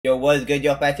Yo, what's good?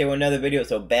 Yo, back here with another video.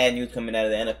 So, bad news coming out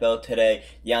of the NFL today.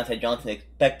 Diontae Johnson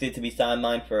expected to be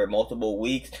sidelined for multiple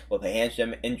weeks with a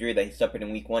hamstring injury that he suffered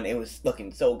in week 1. It was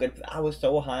looking so good. I was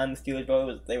so high on the Steelers,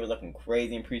 bro. They were looking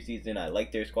crazy in preseason. I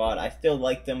liked their squad. I still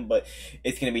like them, but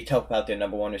it's going to be tough without their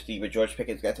number one receiver. George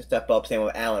Pickett's got to step up. Same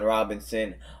with Allen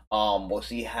Robinson. We'll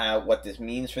see what this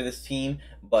means for this team,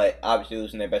 but obviously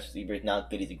losing their best receiver is not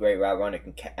good. He's a great route runner,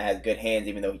 has good hands,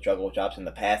 even though he struggled with drops in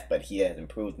the past, but he has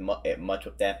improved much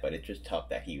with that. But it's just tough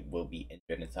that he will be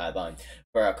injured and sidelined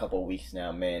for a couple of weeks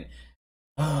now, man.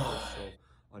 So,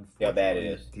 See how bad it unfortunately,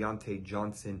 is. Diontae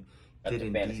Johnson That's did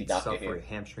the fantasy indeed doctor suffer here. a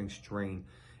hamstring strain.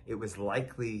 It was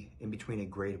likely in between a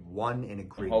grade 1 and a I'm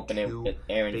grade hoping 2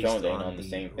 Aaron based Jones ain't on on the the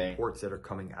same thing. reports that are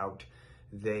coming out.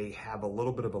 They have a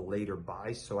little bit of a later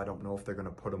bye, so I don't know if they're going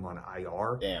to put him on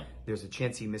IR. Damn, There's a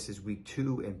chance he misses week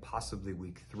 2 and possibly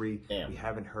week 3. damn. We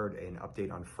haven't heard an update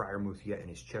on Freiermuth yet in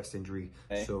his chest injury.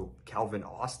 Okay. So Calvin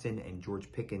Austin and George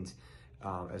Pickens,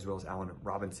 as well as Allen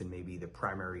Robinson, may be the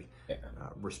primary Yeah.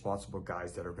 responsible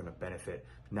guys that are going to benefit.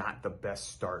 Not the best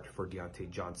start for Diontae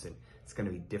Johnson. It's going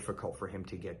to be difficult for him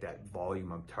to get that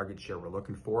volume of target share we're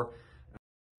looking for.